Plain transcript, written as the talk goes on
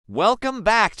Welcome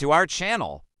back to our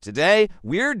channel. Today,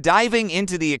 we're diving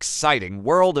into the exciting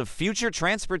world of future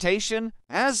transportation.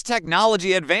 As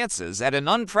technology advances at an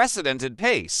unprecedented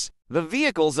pace, the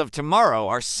vehicles of tomorrow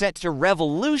are set to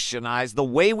revolutionize the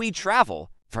way we travel,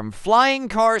 from flying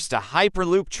cars to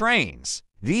Hyperloop trains.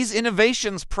 These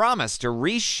innovations promise to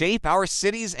reshape our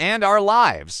cities and our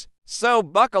lives. So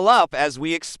buckle up as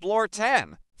we explore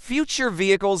 10 future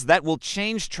vehicles that will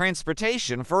change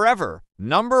transportation forever.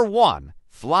 Number 1.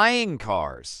 Flying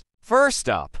cars. First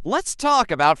up, let's talk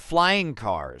about flying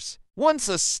cars. Once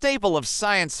a staple of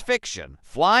science fiction,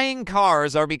 flying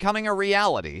cars are becoming a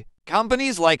reality.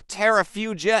 Companies like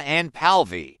Terrafugia and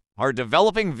Palvi are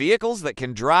developing vehicles that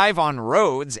can drive on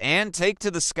roads and take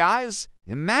to the skies.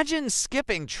 Imagine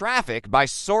skipping traffic by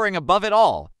soaring above it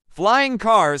all. Flying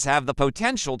cars have the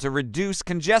potential to reduce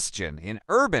congestion in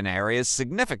urban areas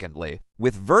significantly.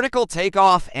 With vertical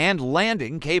takeoff and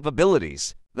landing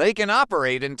capabilities, they can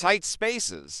operate in tight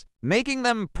spaces, making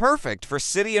them perfect for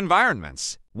city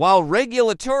environments. While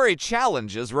regulatory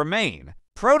challenges remain,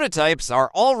 prototypes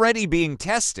are already being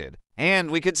tested,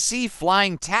 and we could see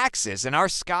flying taxis in our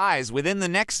skies within the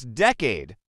next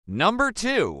decade. Number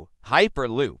 2.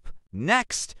 Hyperloop.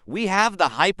 Next, we have the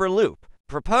Hyperloop,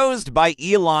 proposed by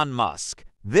Elon Musk.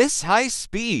 This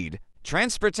high-speed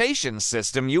transportation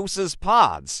system uses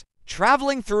pods,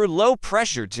 traveling through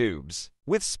low-pressure tubes,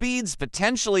 with speeds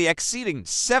potentially exceeding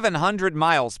 700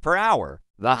 miles per hour.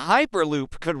 The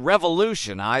Hyperloop could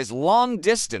revolutionize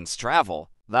long-distance travel.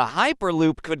 The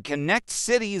Hyperloop could connect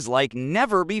cities like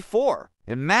never before.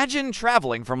 Imagine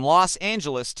traveling from Los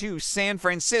Angeles to San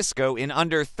Francisco in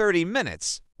under 30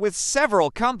 minutes. With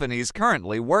several companies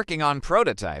currently working on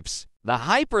prototypes, the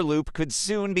Hyperloop could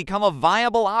soon become a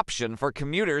viable option for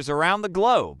commuters around the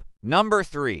globe. Number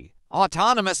 3.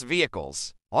 Autonomous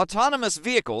vehicles. Autonomous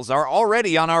vehicles are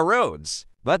already on our roads,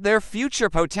 but their future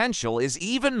potential is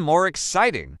even more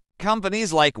exciting.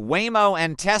 Companies like Waymo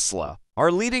and Tesla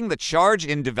are leading the charge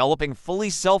in developing fully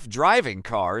self-driving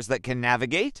cars that can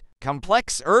navigate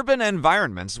complex urban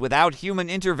environments without human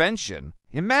intervention.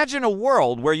 Imagine a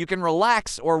world where you can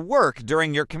relax or work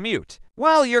during your commute,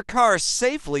 while your car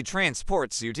safely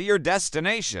transports you to your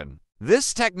destination.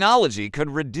 This technology could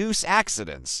reduce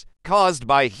accidents caused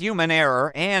by human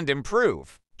error and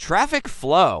improve traffic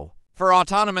flow. For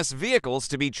autonomous vehicles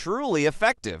to be truly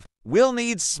effective, we'll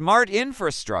need smart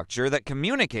infrastructure that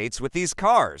communicates with these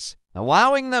cars,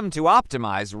 allowing them to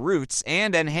optimize routes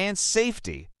and enhance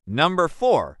safety. Number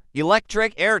 4.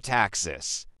 Electric air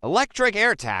taxis. Electric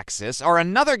air taxis are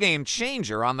another game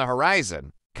changer on the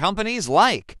horizon. Companies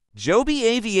like Joby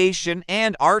Aviation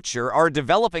and Archer are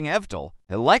developing EVTOL,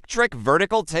 electric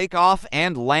vertical takeoff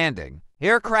and landing,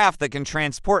 aircraft that can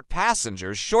transport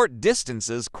passengers short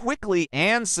distances quickly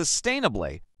and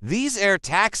sustainably. These air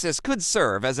taxis could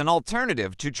serve as an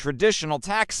alternative to traditional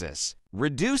taxis,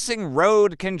 reducing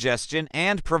road congestion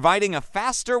and providing a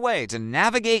faster way to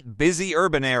navigate busy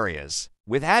urban areas.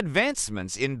 With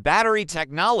advancements in battery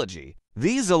technology,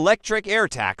 these electric air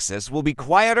taxis will be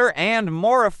quieter and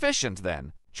more efficient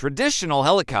than traditional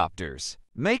helicopters,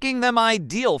 making them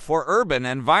ideal for urban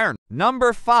environments.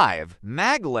 Number 5.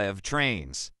 Maglev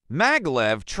Trains.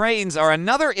 Maglev Trains are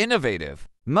another innovative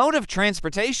mode of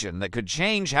transportation that could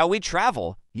change how we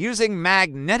travel using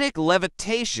magnetic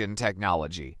levitation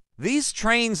technology. These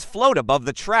trains float above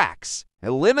the tracks,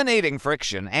 eliminating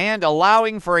friction and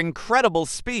allowing for incredible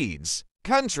speeds.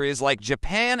 Countries like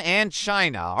Japan and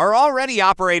China are already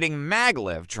operating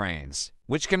maglev trains,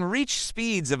 which can reach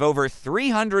speeds of over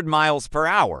 300 miles per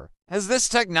hour. As this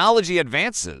technology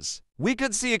advances, we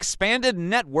could see expanded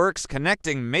networks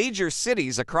connecting major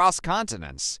cities across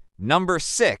continents. Number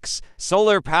 6.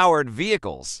 Solar-powered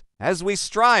vehicles. As we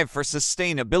strive for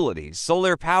sustainability,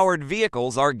 solar-powered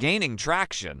vehicles are gaining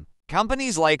traction.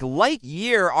 Companies like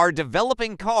Lightyear are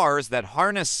developing cars that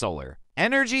harness solar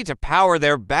energy to power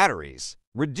their batteries,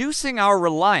 reducing our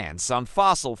reliance on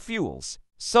fossil fuels.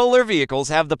 Solar vehicles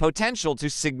have the potential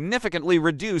to significantly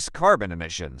reduce carbon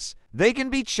emissions. They can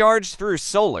be charged through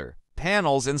solar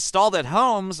panels installed at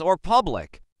homes or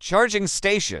public charging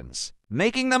stations,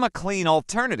 making them a clean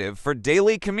alternative for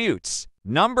daily commutes.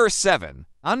 Number 7.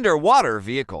 Underwater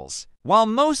vehicles. While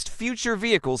most future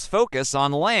vehicles focus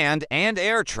on land and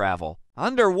air travel,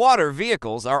 underwater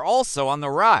vehicles are also on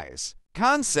the rise.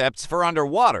 Concepts for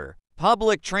underwater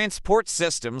public transport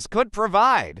systems could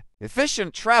provide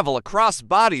efficient travel across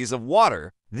bodies of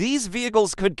water. These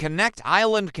vehicles could connect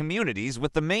island communities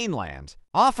with the mainland,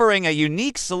 offering a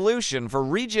unique solution for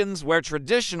regions where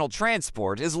traditional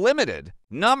transport is limited.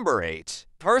 Number 8.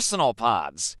 Personal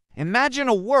pods. Imagine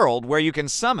a world where you can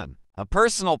summon a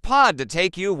personal pod to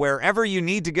take you wherever you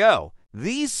need to go.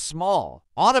 These small,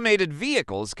 automated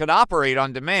vehicles could operate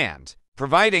on demand,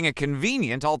 providing a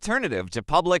convenient alternative to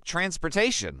public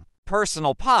transportation.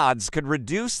 Personal pods could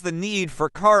reduce the need for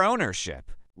car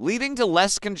ownership, leading to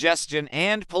less congestion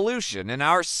and pollution in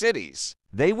our cities.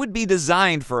 They would be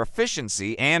designed for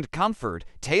efficiency and comfort,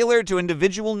 tailored to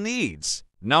individual needs.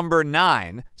 Number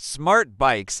 9. Smart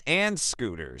bikes and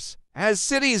scooters. As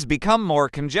cities become more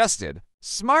congested,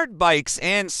 smart bikes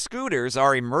and scooters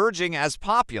are emerging as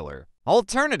popular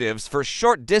alternatives for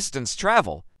short-distance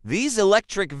travel. These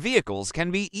electric vehicles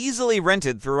can be easily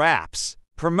rented through apps,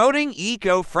 promoting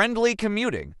eco-friendly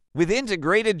commuting. With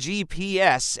integrated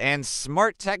GPS and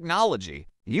smart technology,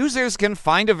 users can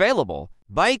find available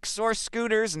bikes or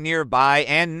scooters nearby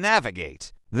and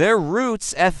navigate their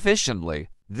routes efficiently.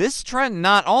 This trend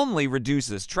not only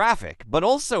reduces traffic, but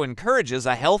also encourages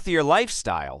a healthier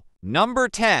lifestyle. Number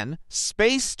 10.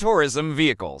 Space tourism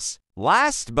vehicles.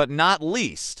 Last but not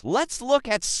least, let's look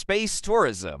at space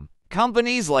tourism.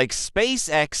 Companies like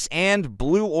SpaceX and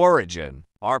Blue Origin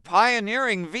are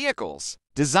pioneering vehicles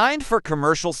designed for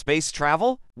commercial space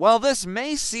travel. While this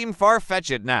may seem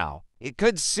far-fetched now, it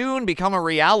could soon become a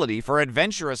reality for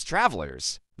adventurous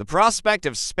travelers. The prospect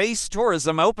of space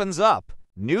tourism opens up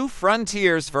new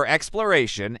frontiers for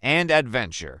exploration and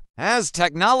adventure. As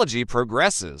technology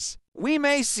progresses, we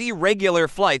may see regular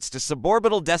flights to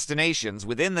suborbital destinations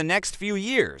within the next few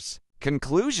years.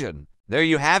 Conclusion: there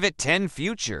you have it, 10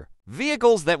 future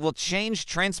vehicles that will change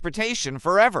transportation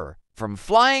forever. From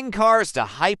flying cars to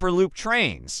Hyperloop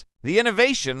trains, the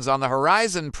innovations on the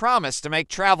horizon promise to make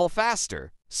travel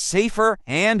faster, safer,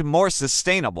 and more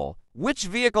sustainable. Which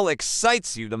vehicle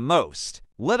excites you the most?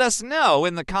 Let us know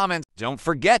in the comments. Don't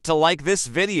forget to like this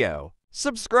video,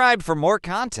 subscribe for more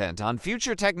content on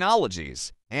future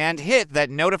technologies, and hit that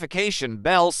notification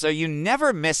bell so you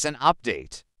never miss an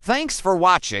update. Thanks for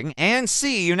watching, and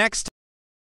see you next time.